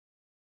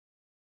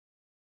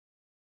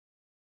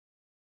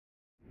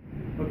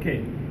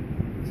Okay,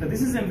 so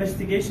this is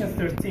investigation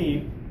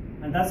 13,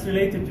 and that's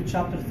related to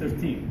chapter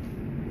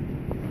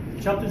 13.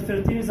 Chapter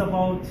 13 is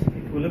about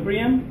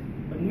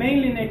equilibrium, but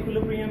mainly in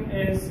equilibrium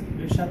is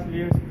the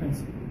Châtelier's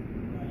principle.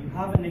 You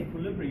have an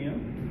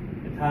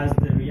equilibrium, it has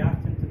the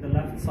reactant to the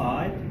left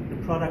side, the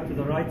product to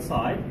the right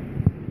side,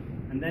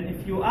 and then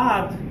if you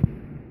add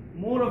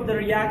more of the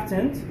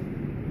reactant,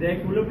 the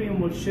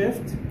equilibrium will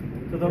shift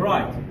to the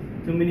right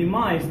to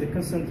minimize the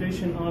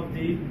concentration of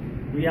the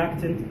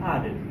reactant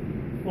added.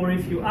 Or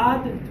if you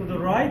add to the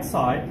right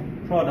side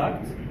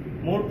product,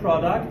 more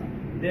product,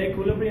 the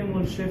equilibrium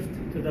will shift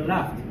to the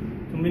left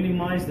to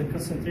minimize the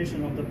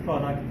concentration of the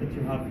product that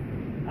you have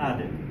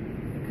added.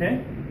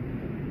 Okay?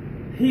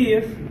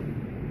 Here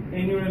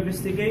in your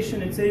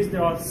investigation it says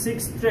there are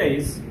 6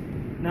 trays.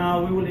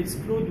 Now we will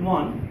exclude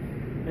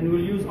one and we'll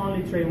use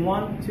only tray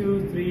 1,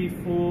 2, 3,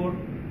 4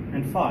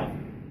 and 5.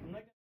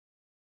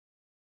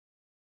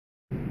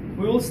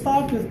 We will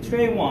start with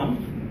tray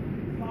 1.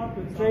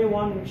 Tray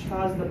 1, which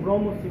has the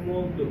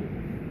bromothymol blue.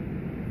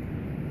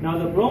 Now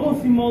the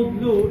bromothymol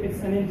blue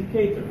is an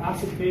indicator,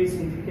 acid-base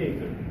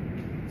indicator,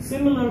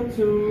 similar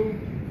to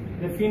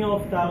the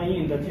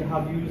phenolphthalein that you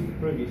have used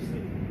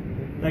previously,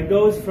 that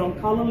goes from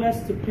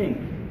colorless to pink,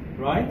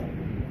 right?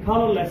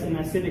 Colorless in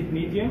acidic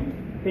medium,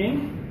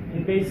 pink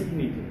in basic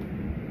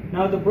medium.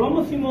 Now the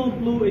bromothymol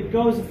blue, it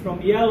goes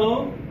from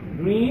yellow,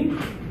 green,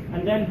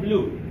 and then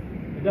blue.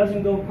 It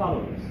doesn't go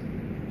colorless.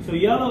 So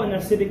yellow in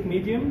acidic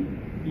medium,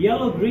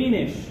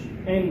 yellow-greenish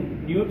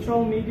in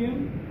neutral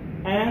medium,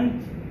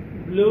 and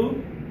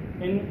blue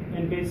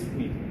in basic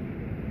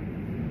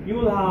medium. You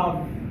will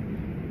have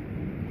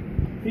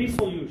 3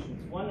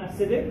 solutions, one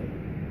acidic,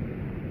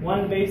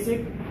 one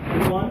basic,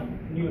 and one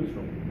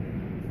neutral.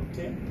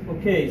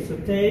 Okay, so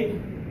take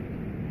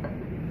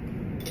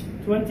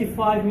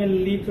 25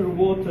 milliliter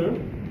water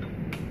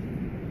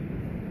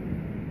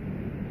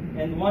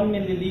and 1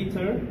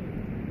 milliliter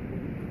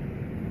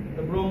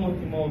the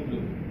bromothymol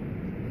blue.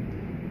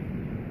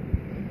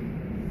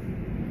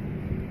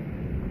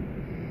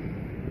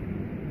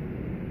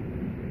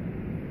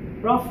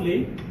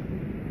 Roughly,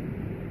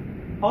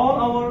 all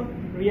our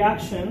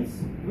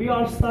reactions, we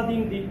are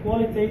studying the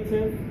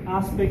qualitative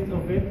aspect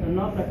of it and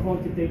not the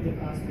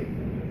quantitative aspect of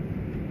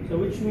it. So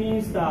which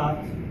means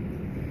that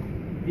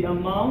the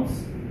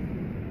amounts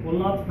will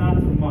not matter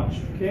much,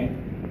 okay?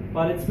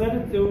 But it's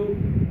better to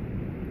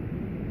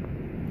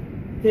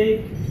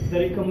take the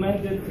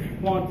recommended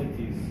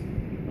quantities,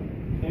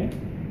 okay?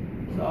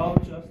 So I'll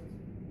just...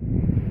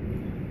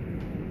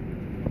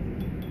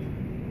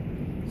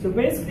 So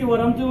basically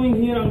what I'm doing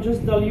here, I'm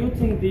just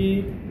diluting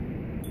the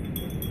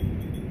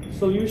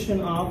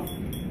solution of,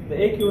 the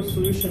aqueous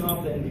solution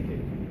of the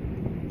indicator.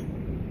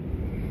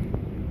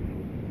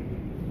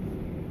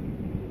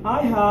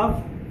 I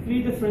have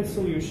 3 different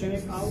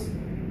solutions.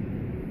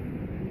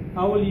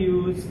 I will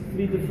use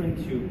 3 different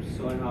tubes.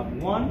 So I have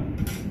 1,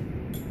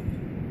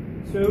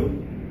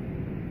 2,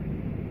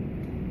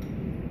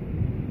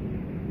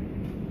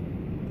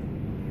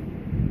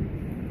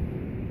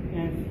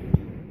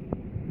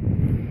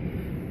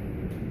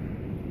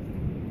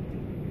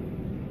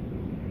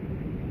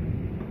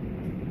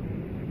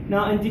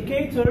 Now,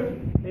 indicator,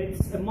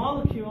 it's a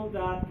molecule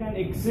that can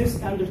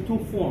exist under 2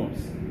 forms,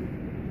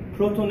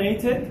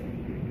 protonated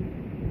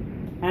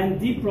and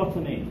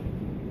deprotonated.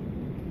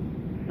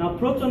 Now,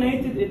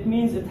 protonated, it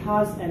means it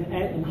has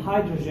an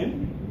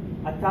hydrogen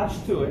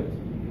attached to it,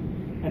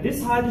 and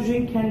this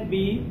hydrogen can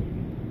be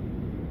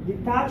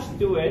detached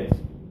to it.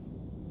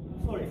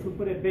 Sorry, if we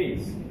put a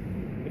base.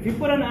 If you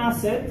put an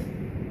acid,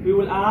 we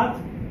will add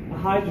a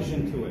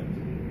hydrogen to it.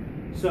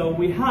 So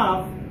we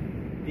have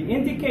the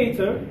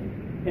indicator.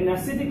 In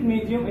acidic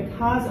medium, it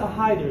has a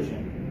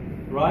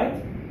hydrogen,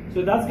 right?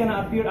 So that's going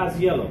to appear as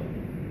yellow.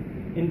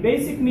 In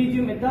basic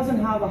medium, it doesn't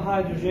have a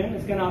hydrogen.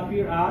 It's going to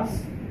appear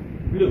as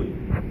blue.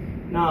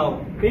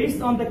 Now,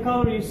 based on the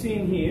color you see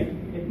in here,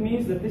 it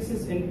means that this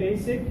is in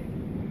basic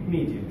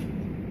medium.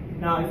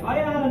 Now, if I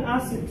add an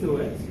acid to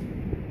it,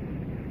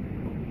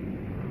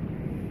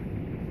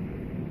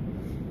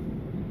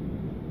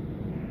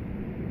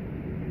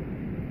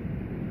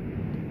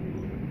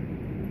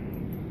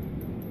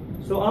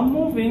 so I'm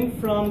moving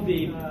from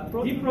the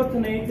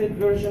deprotonated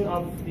version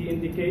of the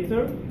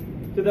indicator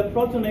to the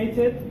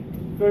protonated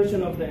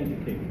version of the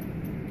indicator.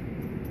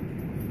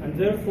 And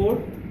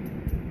therefore,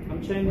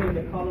 I'm changing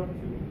the color.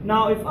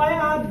 Now, if I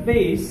add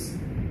base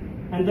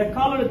and the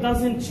color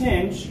doesn't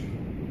change,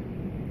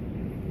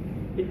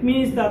 it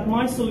means that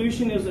my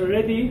solution is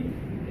already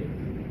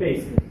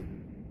baseless.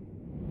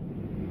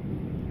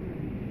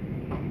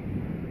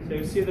 So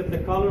you see that the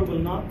color will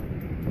not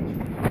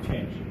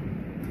change.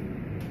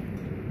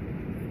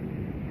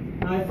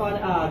 Now if I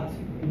add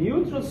a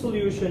neutral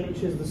solution,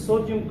 which is the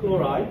sodium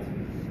chloride,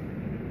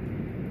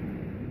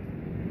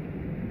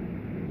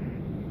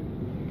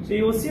 so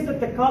you will see that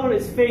the color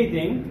is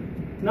fading,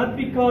 not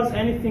because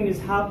anything is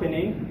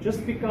happening,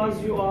 just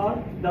because you are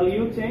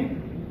diluting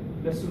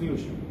the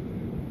solution.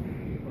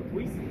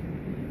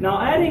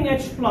 Now adding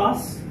H+,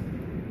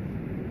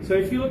 so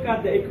if you look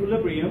at the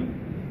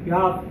equilibrium, you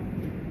have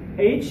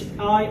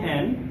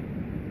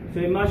HIN, so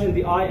imagine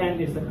the IN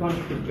is the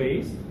conjugate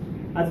base,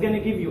 that's going to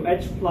give you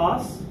H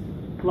plus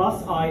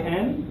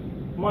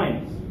IN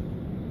minus.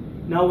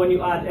 Now when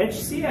you add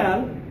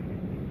HCl,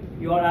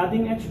 you are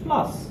adding H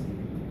plus.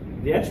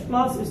 The H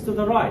plus is to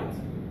the right.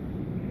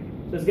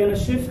 So it's going to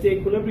shift the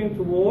equilibrium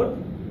toward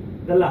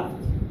the left.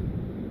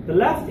 The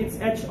left, it's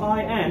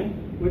HIN,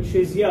 which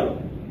is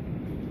yellow.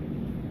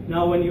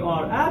 Now when you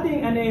are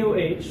adding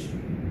NaOH,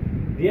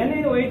 the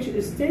NaOH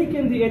is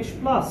taking the H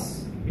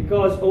plus,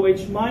 because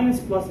OH minus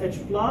plus H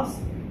plus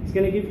is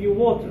going to give you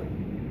water.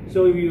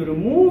 So if you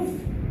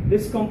remove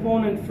this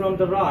component from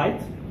the right,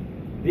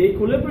 the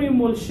equilibrium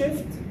will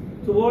shift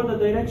toward the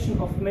direction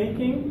of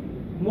making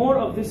more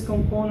of this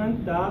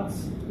component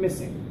that's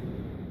missing.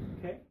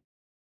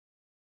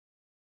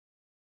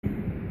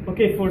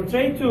 Okay, for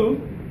tray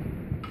 2,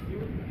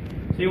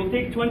 so you will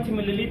take 20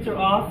 milliliter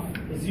of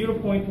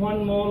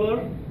 0.1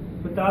 molar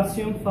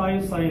potassium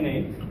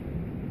thiocyanate.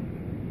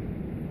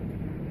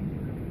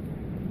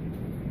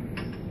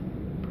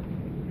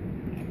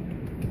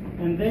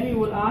 And then you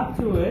will add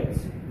to it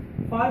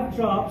 5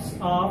 drops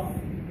of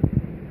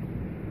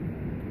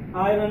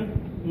iron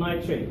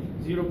nitrate,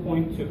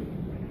 0.2.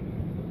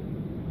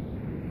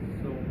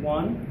 So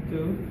 1,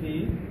 2,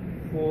 3,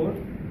 4,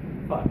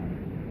 5.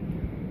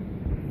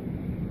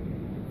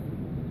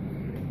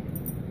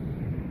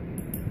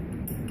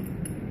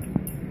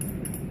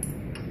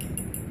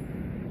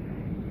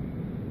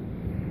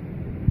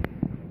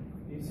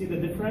 You see the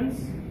difference?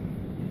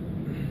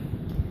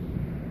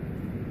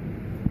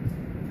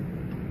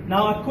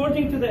 Now,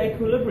 according to the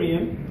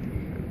equilibrium,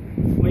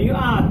 when you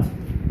add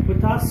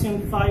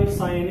potassium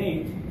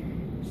thiocyanate,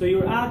 so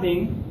you're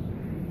adding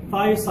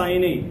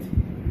thiocyanate,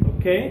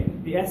 okay,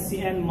 the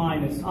SCN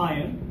minus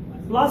ion,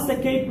 plus the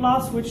K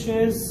plus, which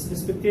is the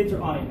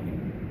spectator ion.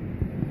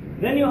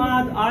 Then you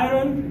add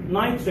iron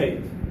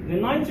nitrate. The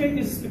nitrate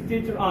is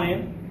spectator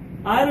ion.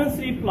 Iron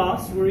 3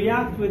 plus will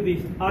react with the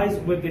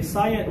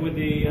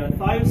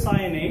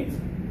thiocyanate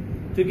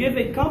to give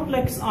a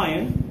complex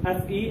ion,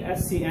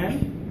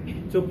 FeSCN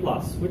 2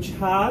 plus, which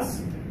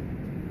has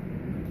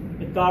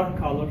a dark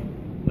color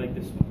like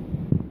this one.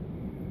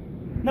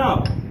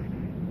 Now,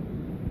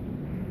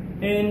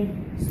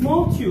 in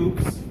small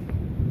tubes,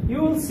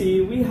 you will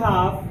see we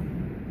have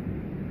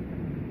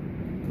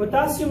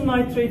potassium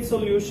nitrate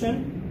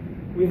solution,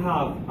 we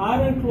have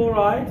iron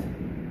chloride,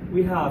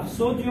 we have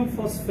sodium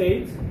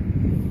phosphate,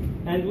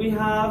 and we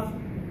have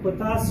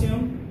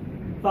potassium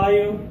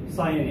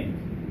thiocyanate.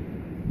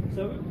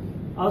 So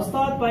I'll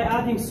start by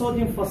adding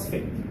sodium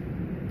phosphate.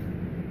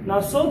 Now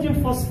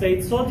sodium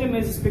phosphate, sodium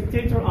is a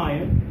spectator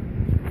ion.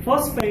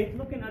 Phosphate,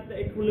 looking at the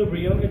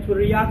equilibrium, it will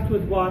react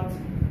with what?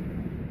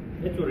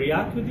 It will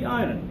react with the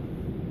iron.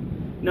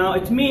 Now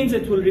it means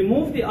it will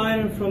remove the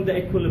iron from the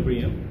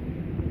equilibrium.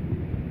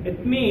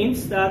 It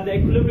means that the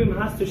equilibrium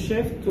has to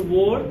shift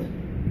toward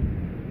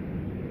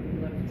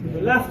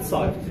the left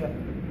side,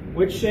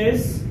 which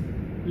is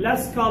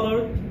less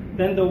colored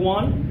than the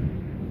one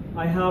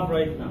I have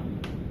right now.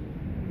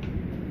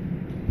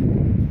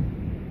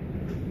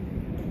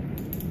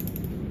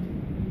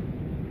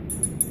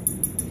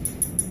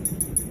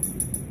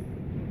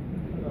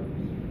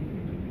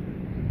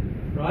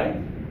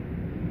 Right?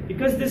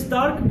 Because this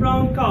dark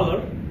brown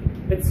color,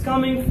 it's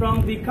coming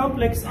from the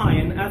complex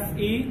ion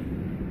Fe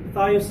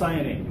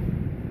thiocyanate.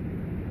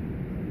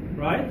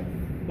 Right?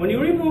 When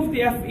you remove the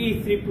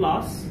Fe3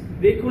 plus,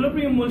 the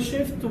equilibrium will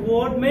shift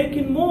toward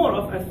making more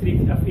of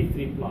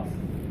Fe3 plus,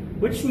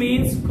 which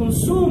means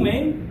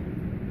consuming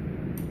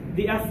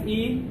the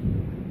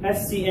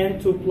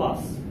FeSCN2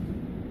 plus,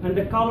 and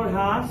the color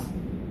has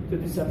to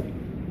disappear.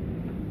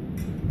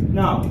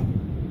 Now,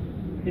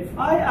 if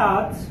I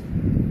add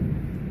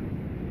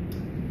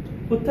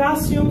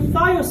potassium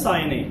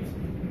thiocyanate,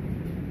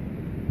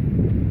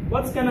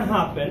 what's going to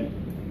happen?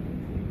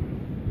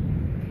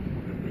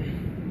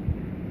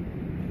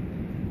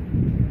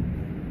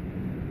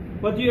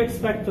 What do you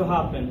expect to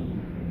happen?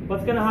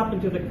 What's going to happen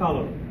to the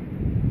color?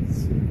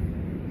 It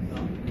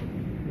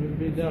will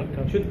be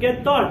darker. Should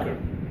get darker.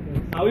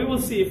 Now we will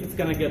see if it's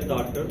going to get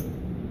darker.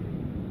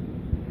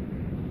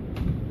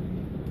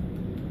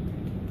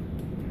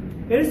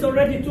 It is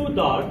already too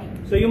dark,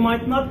 so you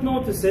might not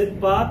notice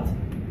it, but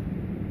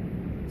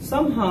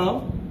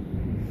somehow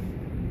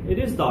it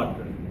is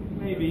darker.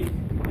 Maybe,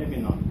 maybe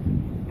not.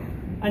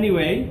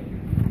 Anyway,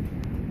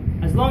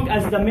 as long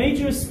as the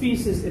major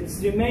species, it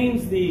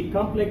remains the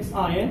complex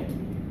ion,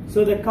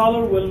 so the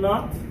color will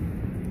not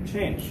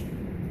change,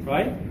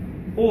 right?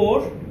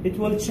 Or it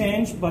will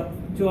change, but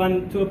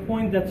to a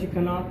point that you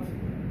cannot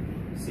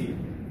see.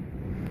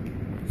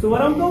 So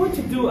what I'm going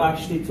to do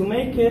actually to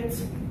make it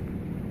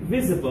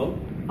visible,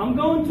 I'm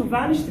going to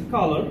vanish the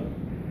color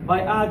by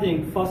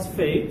adding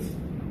phosphate,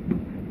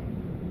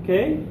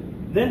 okay?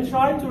 Then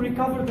try to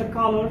recover the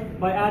color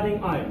by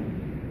adding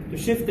iron to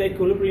shift the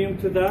equilibrium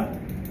to the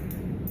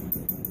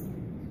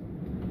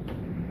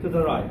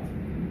right.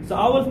 So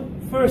I will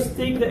first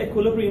take the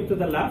equilibrium to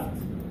the left,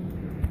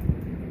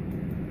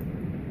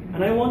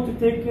 and I want to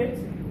take it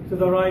to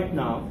the right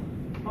now.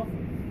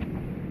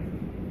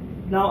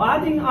 Now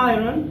adding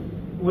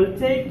iron will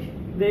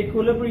take the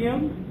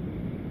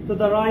equilibrium to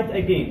the right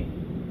again.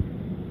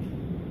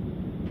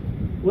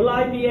 Will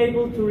I be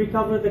able to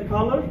recover the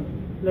color?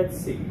 Let's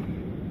see.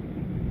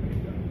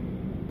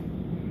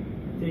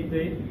 Take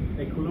the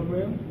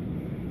equilibrium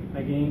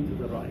again to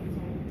the right.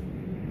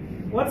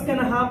 What's going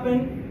to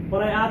happen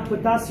when I add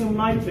potassium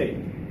nitrate?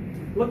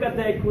 Look at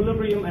the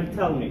equilibrium and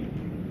tell me.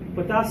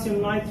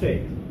 Potassium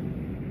nitrate.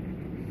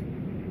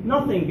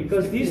 Nothing,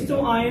 because these two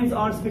ions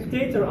are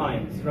spectator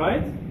ions,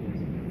 right?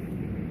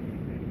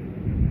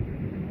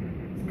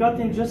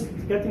 It's just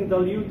getting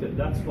diluted,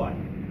 that's why.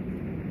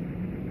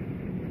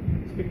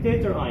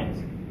 Spectator ions.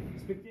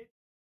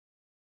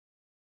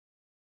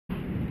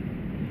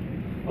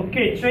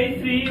 Okay, tray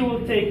 3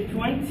 will take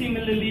 20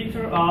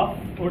 milliliter of,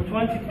 or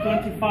 20 to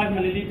 25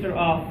 milliliter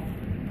of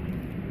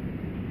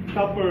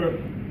copper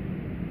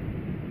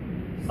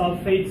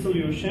sulfate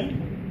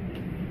solution.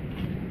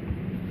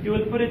 You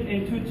will put it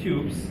in 2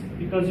 tubes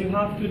because you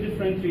have 2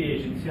 different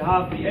reagents. You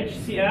have the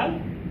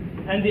HCl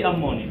and the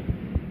ammonia.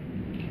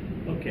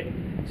 Okay,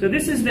 so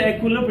this is the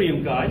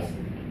equilibrium, guys.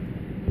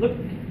 Look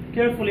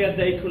carefully at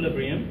the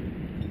equilibrium.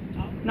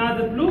 Now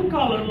the blue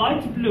color,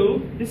 light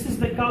blue, this is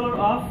the color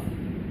of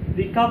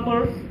the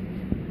copper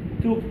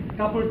tube.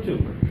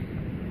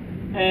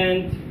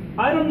 And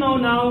I don't know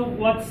now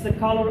what's the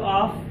color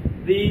of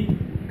the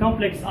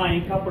complex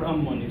ion copper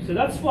ammonia. So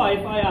that's why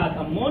if I add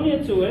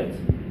ammonia to it,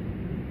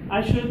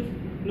 I should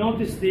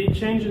notice the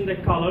change in the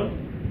color,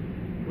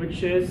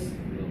 which is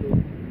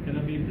going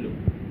to be blue.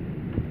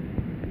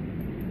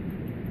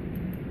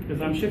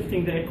 Because I'm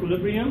shifting the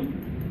equilibrium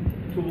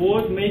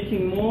toward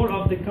making more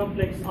of the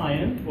complex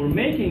ion, or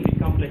making the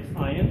complex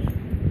ion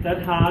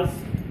that has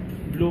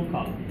blue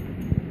color.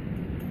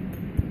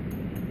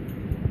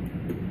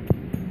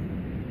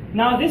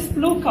 Now this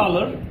blue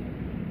color,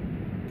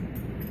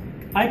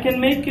 I can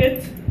make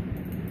it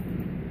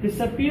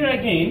disappear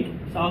again,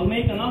 so I'll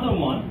make another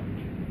one.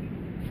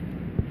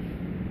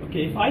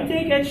 Okay, if I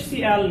take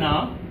HCl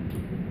now,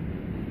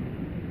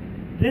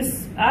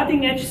 this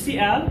adding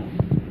HCl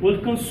will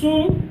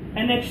consume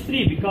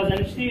NH3, because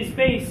NH3 is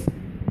base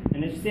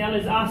and HCl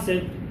is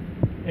acid.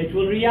 It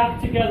will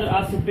react together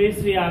as a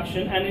base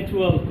reaction, and it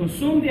will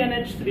consume the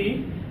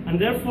NH3, and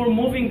therefore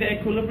moving the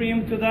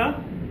equilibrium to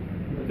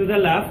the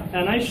left,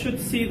 and I should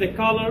see the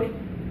color,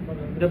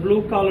 the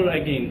blue color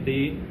again,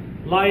 the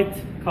light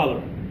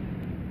color.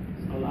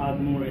 So I'll add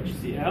more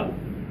HCl.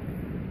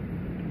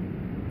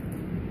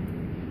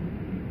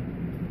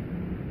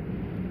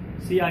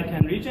 See, I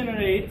can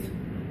regenerate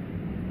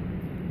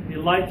the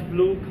light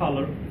blue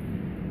color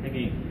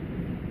again,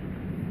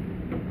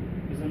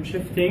 because I'm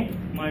shifting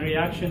my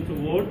reaction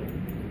toward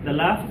the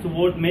left,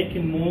 toward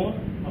making more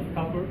of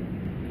copper 2+.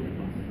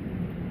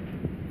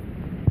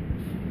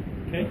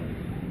 Okay,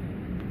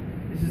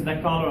 this is the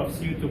color of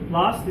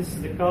Cu2+. This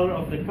is the color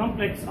of the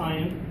complex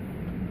ion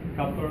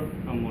copper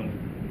ammonia.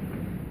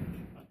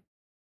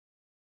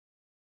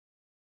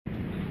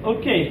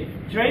 Okay,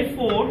 tray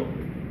 4.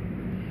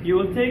 You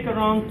will take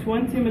around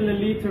 20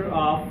 milliliter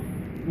of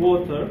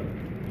water.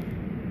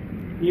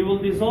 You will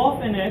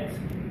dissolve in it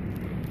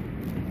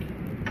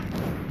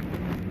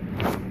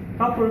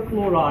copper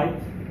chloride,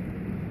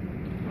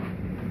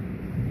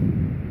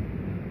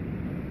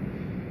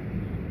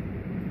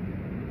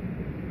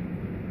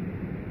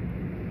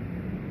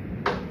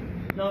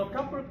 now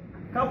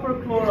copper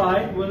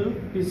chloride will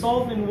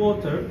dissolve in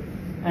water,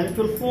 and it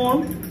will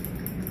form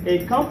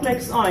a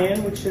complex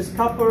ion, which is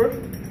copper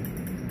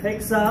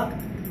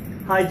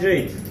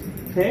hexahydrate.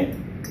 Okay,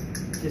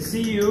 the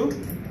Cu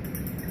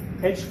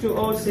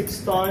H2O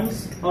 6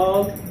 times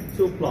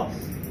Al2+.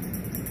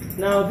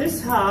 Now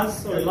this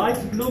has a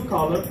light blue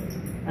color,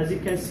 as you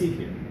can see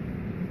here.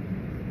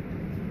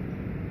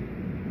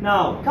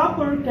 Now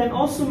copper can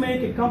also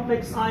make a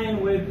complex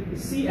ion with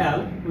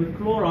Cl, with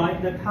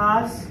chloride, that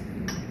has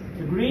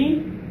a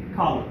green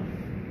color.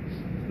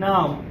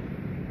 Now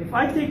if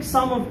I take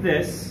some of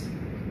this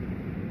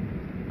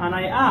and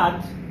I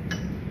add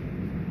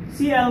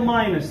Cl-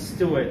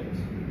 to it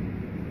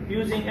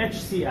using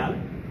HCl,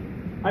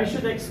 I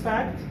should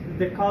expect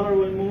the color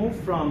will move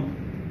from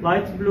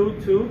light blue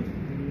to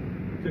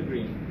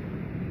green.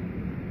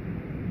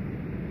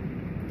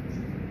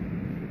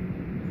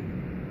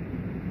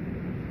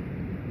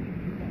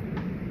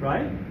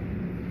 Right?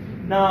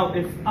 Now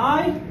if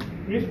I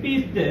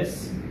repeat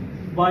this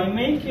by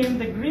making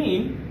the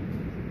green,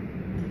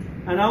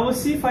 and I will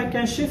see if I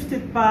can shift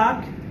it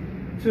back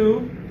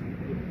to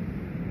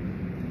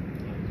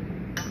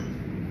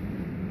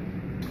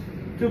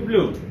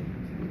blue.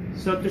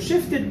 So to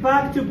shift it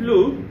back to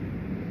blue,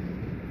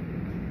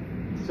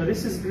 so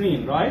this is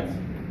green, right?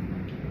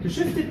 To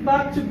shift it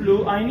back to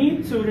blue, I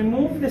need to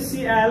remove the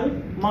Cl-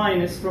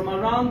 from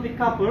around the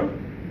copper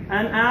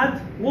and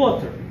add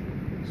water.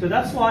 So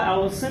that's why I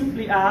will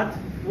simply add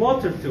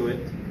water to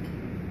it.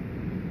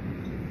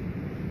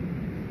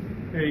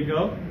 There you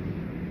go.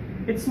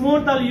 It's more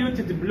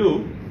diluted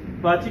blue,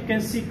 but you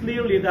can see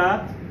clearly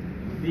that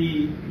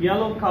the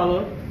yellow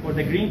color or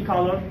the green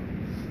color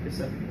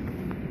is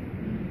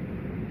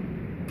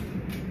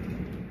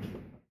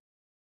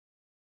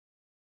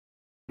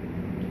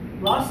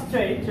last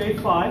tray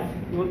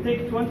 5, you will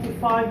take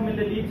 25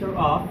 milliliter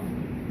of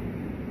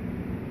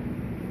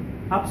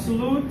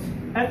absolute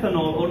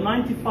ethanol, or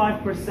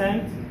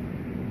 95%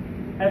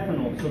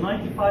 ethanol. So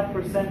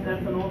 95%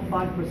 ethanol,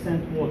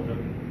 5% water.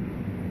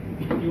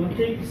 You will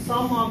take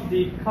some of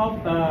the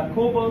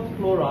cobalt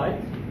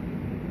chloride.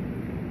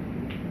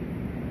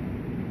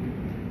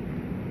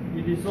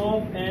 You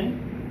dissolve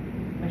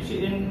in,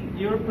 actually in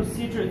your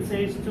procedure it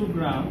says 2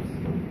 grams.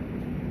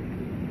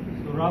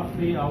 So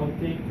roughly I will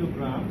take 2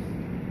 grams.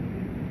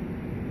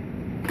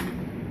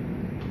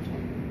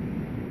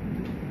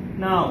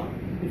 Now,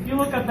 if you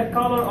look at the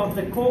color of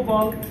the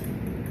cobalt,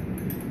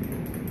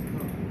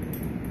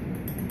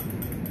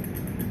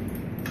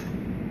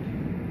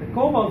 the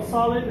cobalt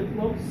solid, it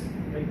looks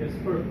like this,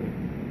 purple.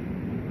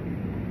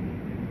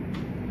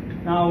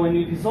 Now, when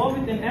you dissolve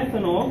it in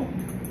ethanol,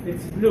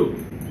 it's blue.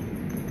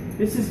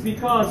 This is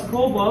because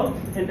cobalt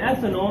in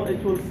ethanol,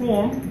 it will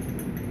form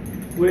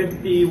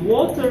with the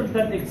water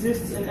that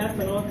exists in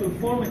ethanol to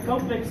form a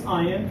complex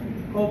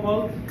ion,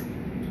 cobalt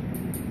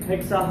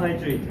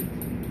hexahydrate.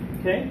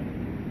 Okay?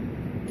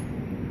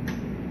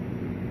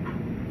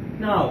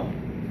 Now,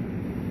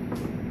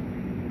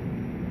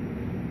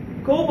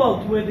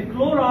 cobalt with the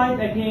chloride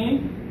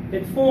again,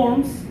 it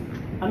forms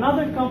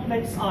another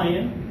complex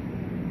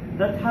ion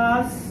that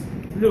has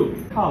blue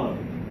color.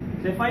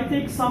 So if I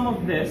take some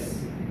of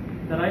this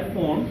that I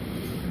formed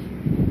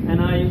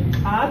and I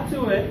add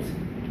to it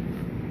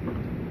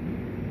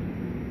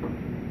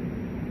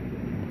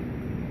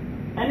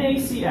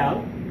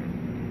NaCl,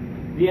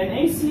 the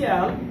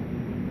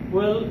NaCl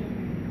will,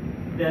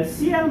 the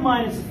Cl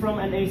minus from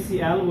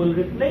NaCl will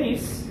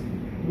replace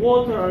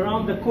water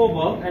around the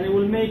cobalt, and it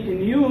will make a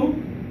new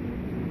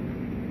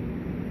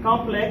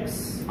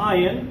complex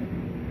ion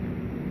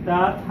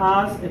that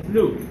has a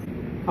blue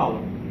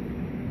color.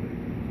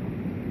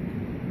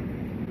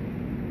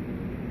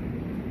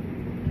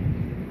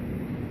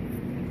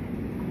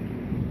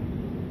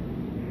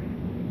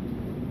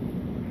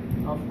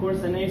 Of course,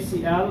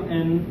 NaCl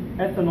and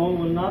ethanol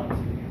will not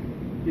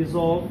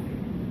dissolve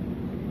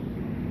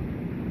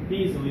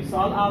easily, so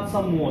I'll add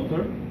some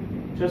water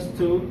just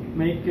to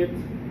make it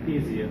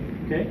easier.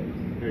 Okay,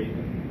 very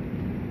good.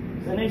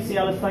 So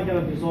NaCl is not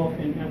going to dissolve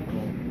in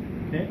ethanol.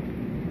 Okay,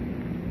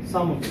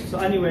 some of it. So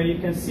anyway, you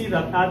can see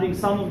that adding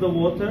some of the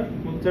water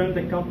will turn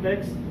the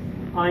complex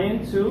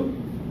ion to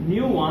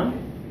new one,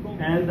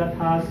 and that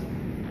has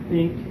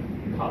pink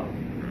color.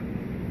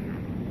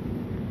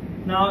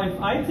 Now, if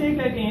I take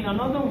again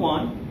another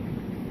one,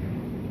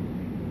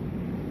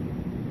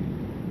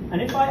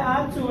 and if I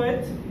add to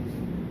it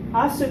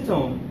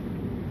acetone.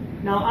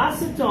 Now,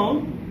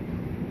 acetone,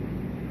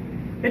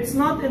 it's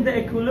not in the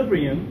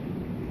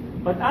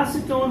equilibrium, but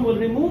acetone will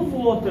remove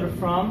water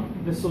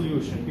from the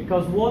solution,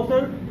 because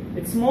water,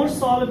 it's more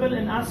soluble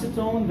in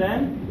acetone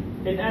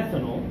than in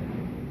ethanol.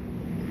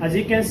 As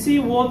you can see,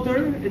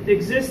 water, it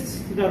exists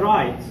to the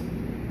right,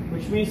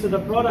 which means to the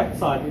product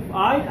side. If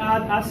I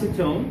add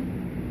acetone,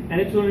 and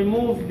it will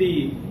remove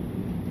the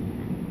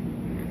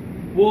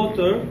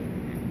water,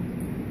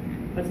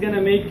 that's going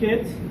to make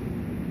it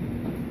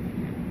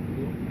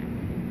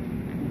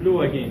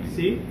blue again.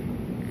 See?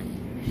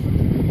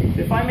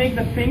 If I make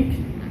the pink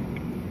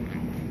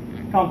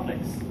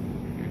complex,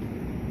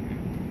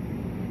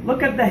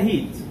 look at the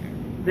heat.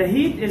 The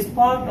heat is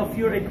part of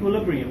your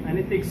equilibrium, and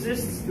it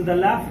exists to the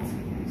left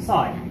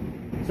side.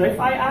 So if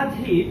I add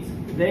heat,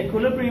 the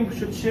equilibrium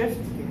should shift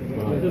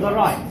to the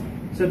right.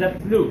 So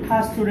that blue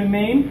has to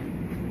remain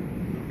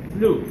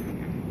blue.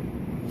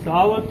 So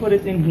I will put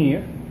it in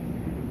here,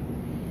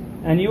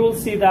 and you will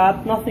see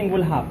that nothing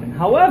will happen.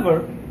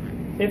 However,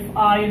 if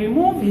I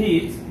remove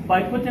heat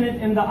by putting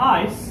it in the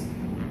ice,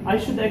 I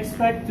should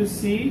expect to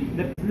see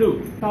the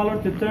blue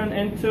color to turn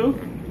into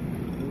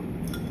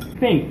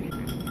pink.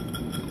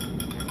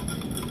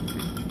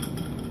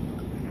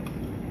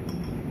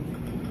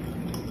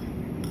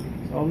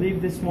 So I'll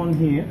leave this one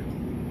here.